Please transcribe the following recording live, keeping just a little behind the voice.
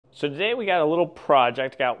So today we got a little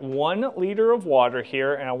project, got 1 liter of water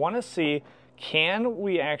here, and I want to see, can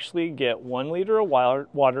we actually get 1 liter of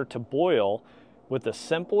water to boil with the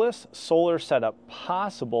simplest solar setup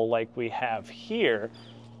possible like we have here,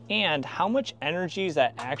 and how much energy is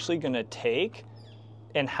that actually going to take,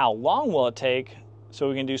 and how long will it take so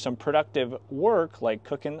we can do some productive work like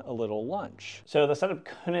cooking a little lunch. So the setup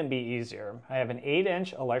couldn't be easier. I have an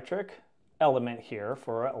 8-inch electric element here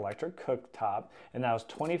for an electric cooktop, and that was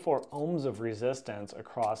 24 ohms of resistance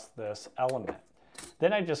across this element.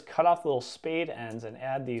 Then I just cut off the little spade ends and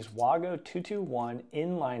add these Wago 221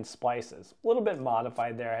 inline splices. A little bit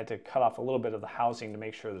modified there. I had to cut off a little bit of the housing to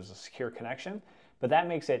make sure there's a secure connection, but that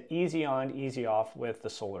makes it easy on, easy off with the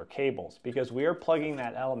solar cables because we are plugging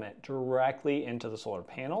that element directly into the solar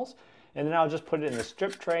panels. And then I'll just put it in the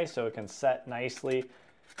strip tray so it can set nicely,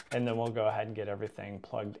 and then we'll go ahead and get everything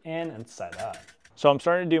plugged in and set up. So I'm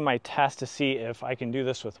starting to do my test to see if I can do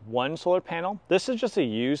this with 1 solar panel. This is just a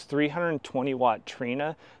used 320 watt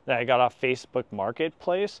Trina that I got off Facebook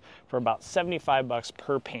Marketplace for about 75 bucks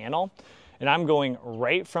per panel. And I'm going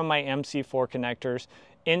right from my MC4 connectors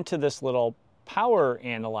into this little power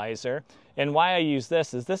analyzer. And why I use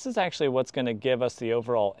this is actually what's going to give us the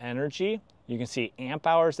overall energy. You can see amp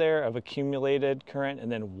hours there of accumulated current,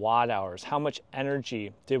 and then watt hours. How much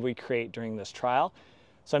energy did we create during this trial?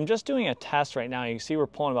 So I'm just doing a test right now. You can see we're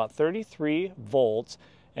pulling about 33 volts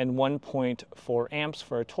and 1.4 amps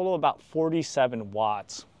for a total of about 47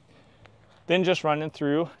 watts. Then just running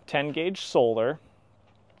through 10 gauge solar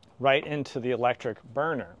right into the electric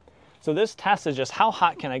burner. So this test is just how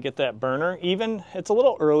hot can I get that burner? Even, it's a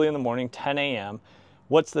little early in the morning, 10 a.m.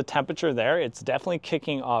 What's the temperature there? It's definitely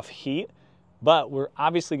kicking off heat, but we're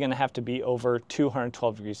obviously gonna have to be over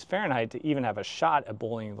 212 degrees Fahrenheit to even have a shot at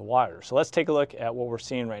boiling the water. So let's take a look at what we're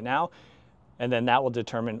seeing right now, and then that will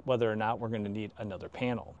determine whether or not we're gonna need another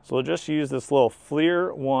panel. So we'll just use this little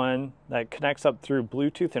FLIR one that connects up through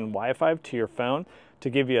Bluetooth and Wi-Fi to your phone to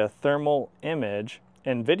give you a thermal image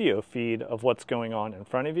and video feed of what's going on in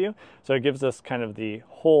front of you. So it gives us kind of the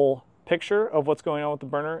whole picture of what's going on with the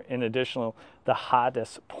burner. In addition, the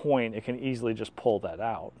hottest point, it can easily just pull that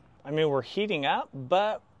out. I mean, we're heating up,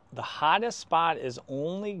 but the hottest spot is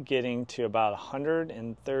only getting to about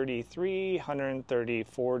 133,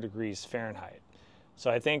 134 degrees Fahrenheit. So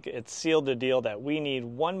I think it's sealed the deal that we need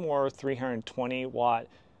 1 more 320 watt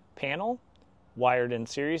panel wired in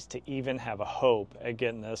series to even have a hope at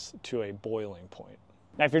getting this to a boiling point.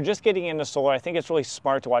 Now, if you're just getting into solar, I think it's really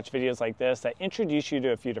smart to watch videos like this that introduce you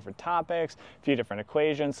to a few different topics, a few different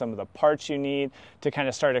equations, some of the parts you need to kind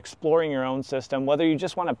of start exploring your own system, whether you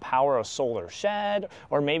just want to power a solar shed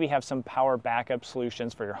or maybe have some power backup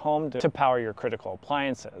solutions for your home to power your critical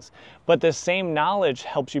appliances. But this same knowledge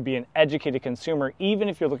helps you be an educated consumer, even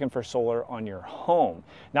if you're looking for solar on your home.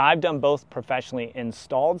 Now, I've done both professionally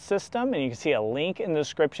installed system, and you can see a link in the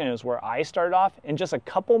description is where I started off. In just a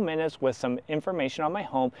couple minutes with some information on my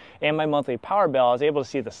home and my monthly power bill, I was able to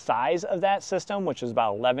see the size of that system, which is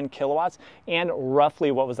about 11 kilowatts, and roughly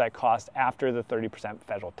what was that cost after the 30%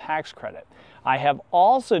 federal tax credit. I have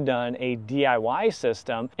also done a DIY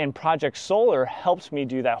system, and Project Solar helps me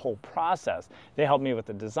do that whole process. They help me with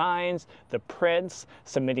the designs, the prints,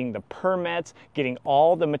 submitting the permits, getting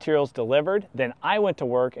all the materials delivered. Then I went to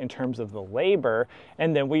work in terms of the labor,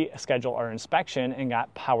 and then we scheduled our inspection and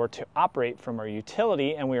got power to operate from our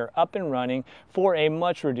utility, and we are up and running for a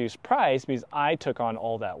much reduced price because I took on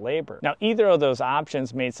all that labor. Now, either of those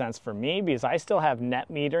options made sense for me because I still have net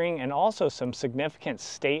metering and also some significant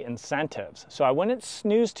state incentives. So I wouldn't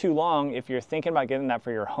snooze too long if you're thinking about getting that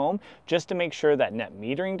for your home, just to make sure that net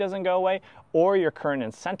metering doesn't go away or your current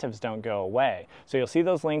incentives don't go away. So you'll see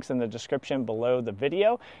those links in the description below the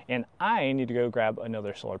video, and I need to go grab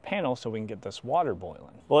another solar panel so we can get this water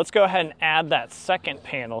boiling. Well, let's go ahead and add that second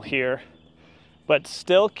panel here, but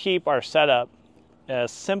still keep our setup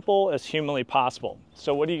as simple as humanly possible.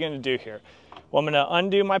 So what are you going to do here? Well, I'm going to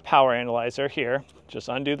undo my power analyzer here, just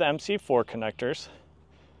undo the MC4 connectors.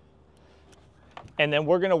 And then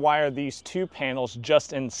we're going to wire these 2 panels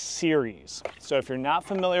just in series. So if you're not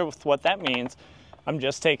familiar with what that means, I'm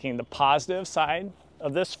just taking the positive side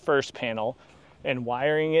of this first panel and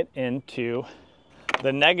wiring it into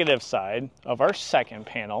the negative side of our second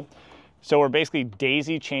panel. So we're basically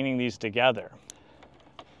daisy chaining these together.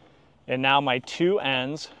 And now my 2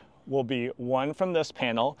 ends will be one from this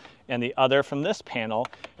panel and the other from this panel,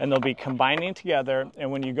 and they'll be combining together.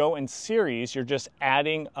 And when you go in series, you're just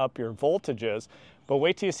adding up your voltages, but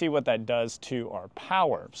wait till you see what that does to our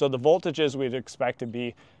power. So the voltages we'd expect to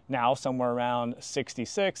be now somewhere around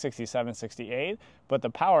 66, 67, 68, but the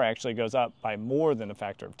power actually goes up by more than a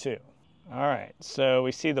factor of 2. All right, so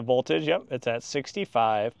we see the voltage, yep, it's at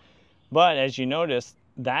 65, but as you notice,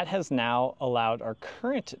 that has now allowed our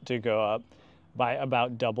current to go up by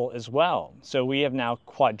about double as well. So we have now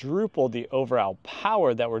quadrupled the overall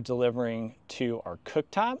power that we're delivering to our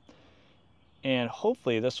cooktop, and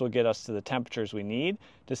hopefully this will get us to the temperatures we need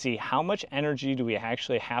to see how much energy do we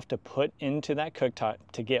actually have to put into that cooktop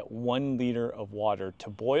to get 1 liter of water to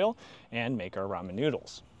boil and make our ramen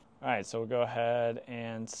noodles. All right, so we'll go ahead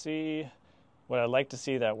and see. What I'd like to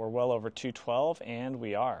see that we're well over 212, and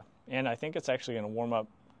we are. And I think it's actually going to warm up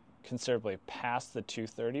considerably past the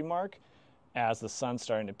 230 mark as the sun's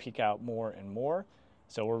starting to peek out more and more.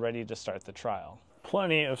 So we're ready to start the trial.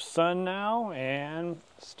 Plenty of sun now and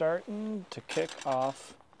starting to kick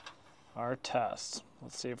off our tests.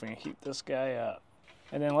 Let's see if we can heat this guy up.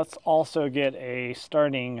 And then let's also get a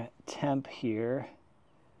starting temp here.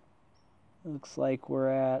 Looks like we're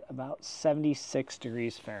at about 76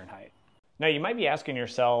 degrees Fahrenheit. Now you might be asking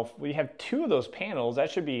yourself, we have 2 of those panels, that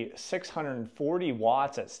should be 640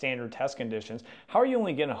 watts at standard test conditions. How are you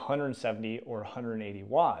only getting 170 or 180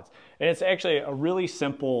 watts? And it's actually a really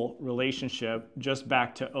simple relationship, just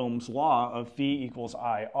back to Ohm's law of V equals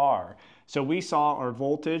IR. So we saw our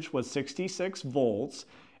voltage was 66 volts.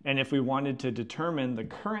 And if we wanted to determine the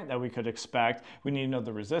current that we could expect, we need to know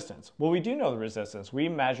the resistance. Well, we do know the resistance. We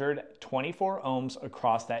measured 24 ohms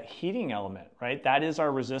across that heating element, right? That is our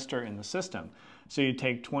resistor in the system. So you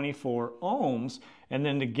take 24 ohms, and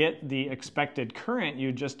then to get the expected current,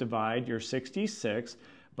 you just divide your 66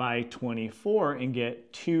 by 24 and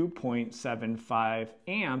get 2.75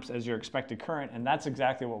 amps as your expected current. And that's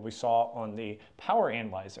exactly what we saw on the power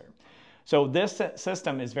analyzer. So this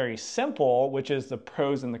system is very simple, which is the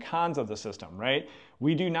pros and the cons of the system, right?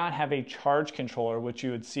 We do not have a charge controller, which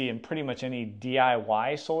you would see in pretty much any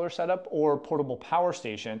DIY solar setup or portable power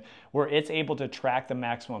station, where it's able to track the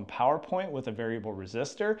maximum power point with a variable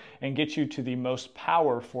resistor and get you to the most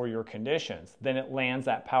power for your conditions. Then it lands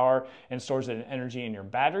that power and stores it in energy in your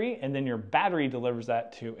battery, and then your battery delivers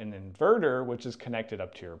that to an inverter, which is connected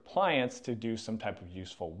up to your appliance to do some type of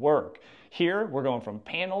useful work. Here, we're going from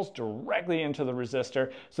panels directly into the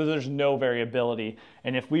resistor, so there's no variability.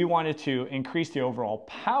 And if we wanted to increase the overall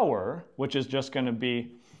power, which is just going to be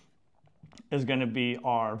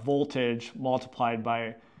our voltage multiplied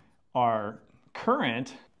by our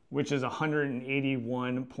current, which is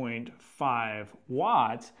 181.5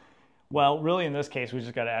 watts. Well, really in this case, we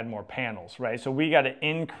just got to add more panels, right? So we got to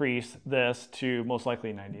increase this to most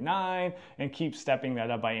likely 99 and keep stepping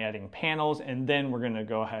that up by adding panels. And then we're going to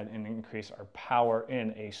go ahead and increase our power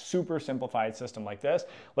in a super simplified system like this.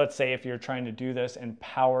 Let's say if you're trying to do this and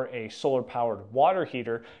power a solar powered water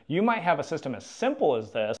heater, you might have a system as simple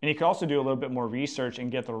as this. And you can also do a little bit more research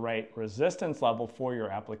and get the right resistance level for your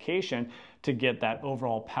application to get that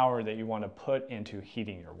overall power that you want to put into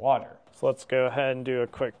heating your water. So let's go ahead and do a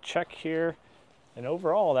quick check here. And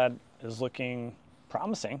overall, that is looking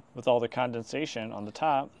promising with all the condensation on the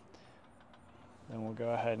top. Then we'll go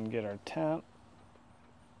ahead and get our temp.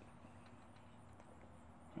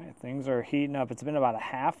 All right, things are heating up. It's been about a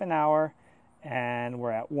half an hour and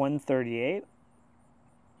we're at 138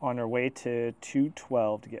 on our way to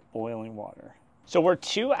 212 to get boiling water. So we're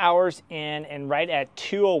 2 hours in and right at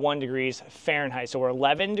 201 degrees Fahrenheit. So we're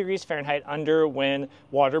 11 degrees Fahrenheit under when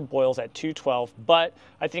water boils at 212, but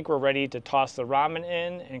I think we're ready to toss the ramen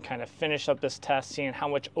in and kind of finish up this test, seeing how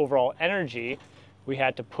much overall energy we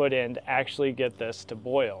had to put in to actually get this to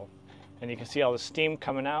boil. And you can see all the steam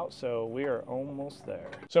coming out, so we are almost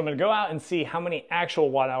there. So I'm gonna go out and see how many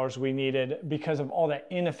actual watt hours we needed because of all that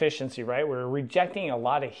inefficiency, right? We're rejecting a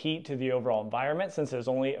lot of heat to the overall environment since it's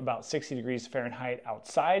only about 60 degrees Fahrenheit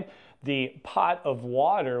outside. The pot of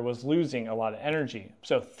water was losing a lot of energy.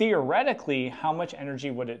 So theoretically, how much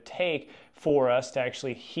energy would it take for us to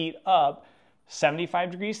actually heat up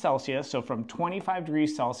 75 degrees Celsius, so from 25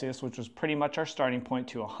 degrees Celsius, which was pretty much our starting point,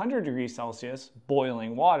 to 100 degrees Celsius,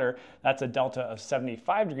 boiling water, that's a delta of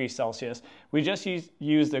 75 degrees Celsius. We just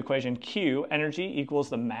use the equation Q, energy equals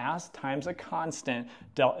the mass times a constant,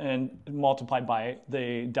 and multiplied by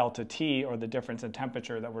the delta T, or the difference in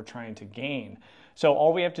temperature that we're trying to gain. So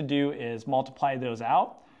all we have to do is multiply those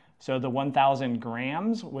out. So the 1,000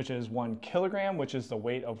 grams, which is 1 kilogram, which is the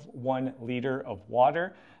weight of 1 liter of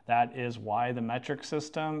water. That is why the metric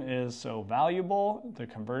system is so valuable. The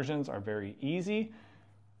conversions are very easy.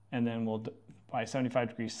 And then we'll by 75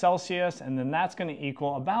 degrees Celsius, and then that's going to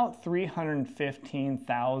equal about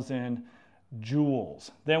 315,000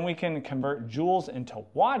 joules. Then we can convert joules into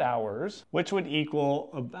watt hours, which would equal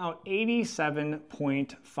about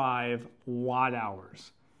 87.5 watt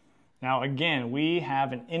hours. Now again, we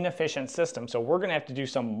have an inefficient system, so we're gonna have to do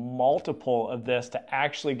some multiple of this to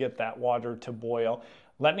actually get that water to boil.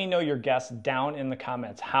 Let me know your guess down in the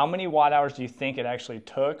comments. How many watt hours do you think it actually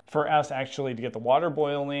took for us actually to get the water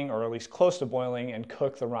boiling, or at least close to boiling, and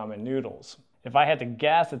cook the ramen noodles? If I had to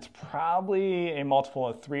guess, it's probably a multiple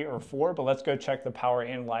of 3 or 4, but let's go check the power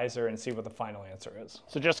analyzer and see what the final answer is.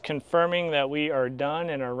 So just confirming that we are done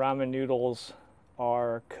and our ramen noodles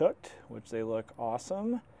are cooked, which they look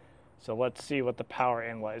awesome. So let's see what the power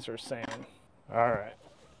analyzer is saying. All right,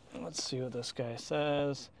 let's see what this guy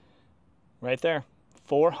says. Right there,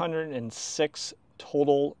 406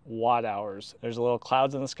 total watt hours. There's a little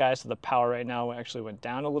clouds in the sky, so the power right now actually went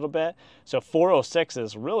down a little bit. So 406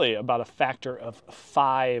 is really about a factor of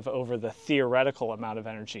 5 over the theoretical amount of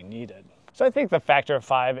energy needed. So I think the factor of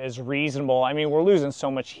 5 is reasonable. I mean, we're losing so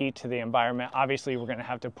much heat to the environment. Obviously, we're gonna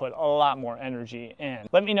have to put a lot more energy in.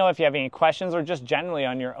 Let me know if you have any questions or just generally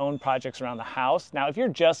on your own projects around the house. Now, if you're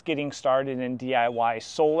just getting started in DIY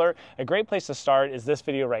solar, a great place to start is this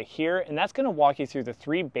video right here, and that's gonna walk you through the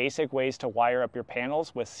 3 basic ways to wire up your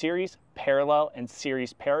panels with series, parallel, and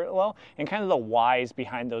series parallel, and kind of the whys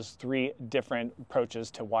behind those 3 different approaches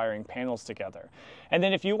to wiring panels together. And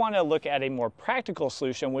then if you wanna look at a more practical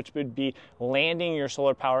solution, which would be landing your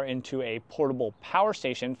solar power into a portable power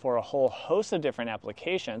station for a whole host of different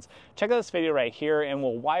applications, check out this video right here and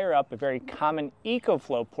we'll wire up a very common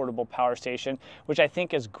EcoFlow portable power station, which I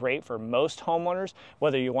think is great for most homeowners,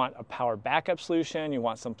 whether you want a power backup solution, you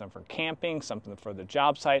want something for camping, something for the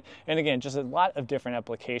job site, and again, just a lot of different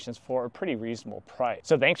applications for a pretty reasonable price.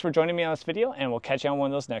 So thanks for joining me on this video, and we'll catch you on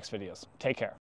one of those next videos. Take care.